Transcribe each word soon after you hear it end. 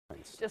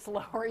experience. Just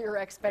lower your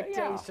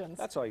expectations. Yeah,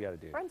 that's all you got to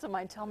do. Friends of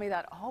mine tell me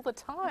that all the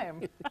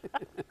time.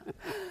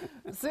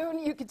 Soon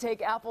you could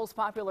take Apple's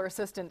popular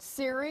assistant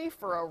Siri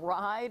for a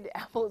ride.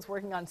 Apple is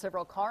working on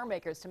several car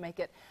makers to make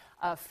it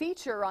a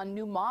feature on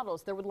new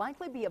models. There would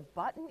likely be a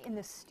button in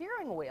the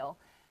steering wheel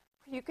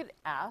where you could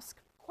ask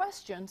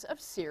questions of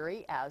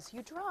Siri as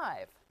you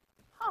drive.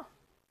 Huh.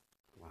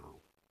 Wow.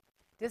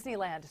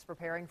 Disneyland is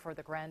preparing for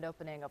the grand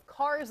opening of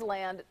Cars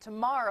Land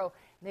tomorrow,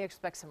 and they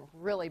expect some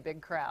really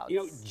big crowds. You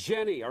know,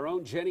 Jenny, our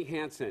own Jenny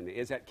Hansson,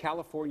 is at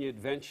California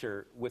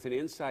Adventure with an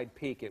inside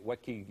peek at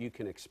what you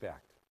can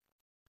expect.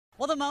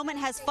 Well, the moment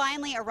has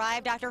finally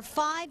arrived after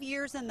 5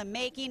 years in the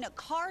making.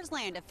 Cars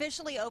Land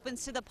officially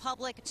opens to the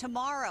public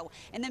tomorrow.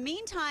 In the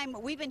meantime,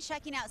 we've been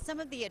checking out some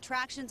of the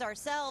attractions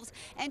ourselves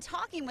and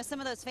talking with some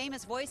of those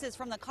famous voices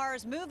from the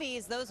Cars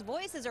movies. Those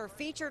voices are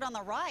featured on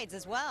the rides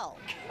as well.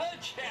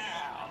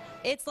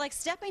 It's like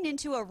stepping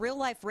into a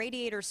real-life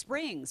Radiator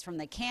Springs. From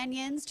the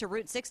canyons to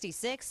Route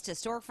 66 to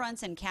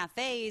storefronts and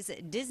cafes,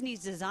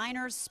 Disney's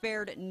designers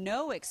spared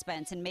no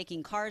expense in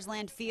making Cars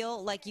Land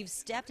feel like you've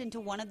stepped into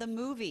one of the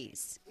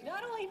movies. You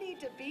not only need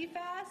to be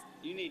fast,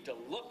 you need to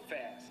look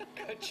fast.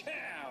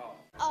 Ka-chow!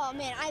 Oh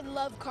man, I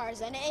love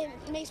Cars and it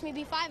makes me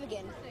be 5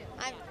 again.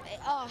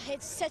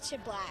 It's such a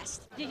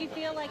blast. Did you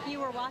feel like you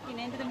were walking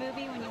into the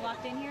movie when you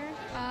walked in here?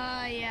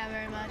 Yeah,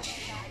 very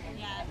much.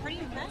 Yeah, pretty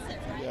impressive,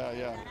 right?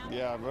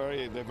 Yeah,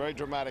 very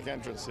dramatic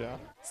entrance, yeah.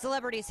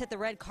 Celebrities hit the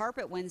red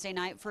carpet Wednesday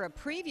night for a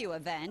preview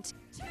event.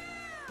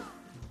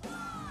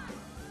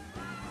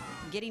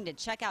 Getting to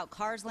check out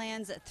Cars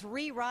Land's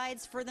 3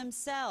 rides for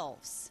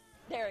themselves.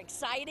 They're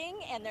exciting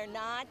and they're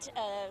not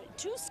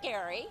too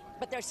scary,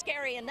 but they're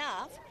scary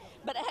enough.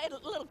 But I had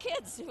little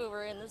kids who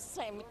were in the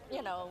same,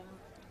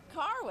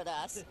 car with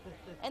us,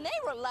 and they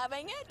were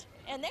loving it,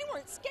 and they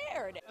weren't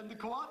scared. And the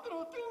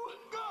cuatro, two,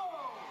 go!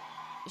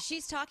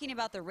 She's talking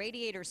about the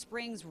Radiator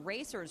Springs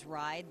Racers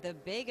ride, the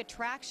big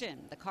attraction.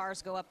 The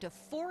cars go up to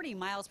 40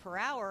 miles per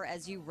hour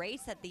as you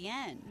race at the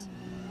end.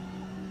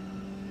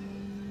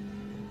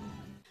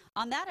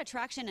 On that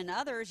attraction and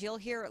others, you'll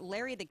hear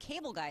Larry the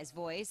Cable Guy's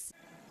voice.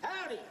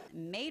 Howdy!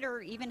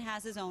 Mater even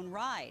has his own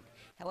ride.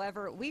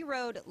 However, we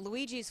rode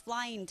Luigi's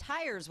Flying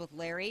Tires with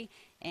Larry,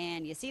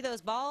 and you see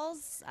those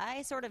balls?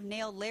 I sort of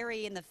nailed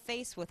Larry in the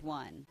face with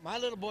one. My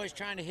little boy's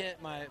trying to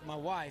hit my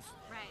wife,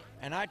 right.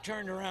 And I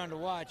turned around to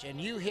watch,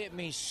 and you hit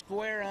me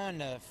square on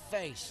the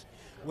face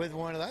with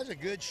one of those. That was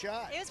a good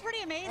shot. It was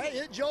pretty amazing. Hey,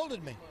 it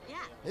jolted me. Yeah.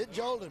 It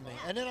jolted me.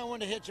 And then I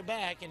wanted to hit you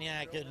back, and yeah,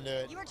 I couldn't do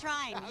it. You were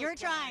trying. You were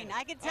trying.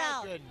 I could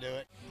tell. I couldn't do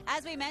it.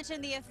 As we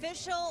mentioned, the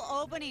official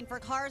opening for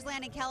Cars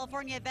Land and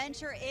California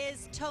Adventure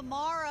is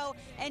tomorrow,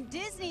 and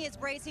Disney is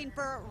bracing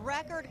for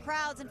record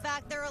crowds. In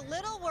fact, they're a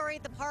little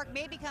worried the park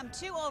may become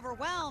too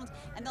overwhelmed,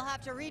 and they'll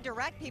have to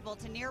redirect people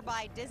to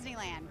nearby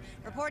Disneyland.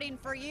 Reporting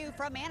for you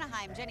from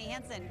Anaheim, Jenny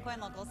Hansson, KOIN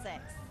Local 6.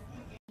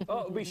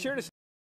 Oh, be sure to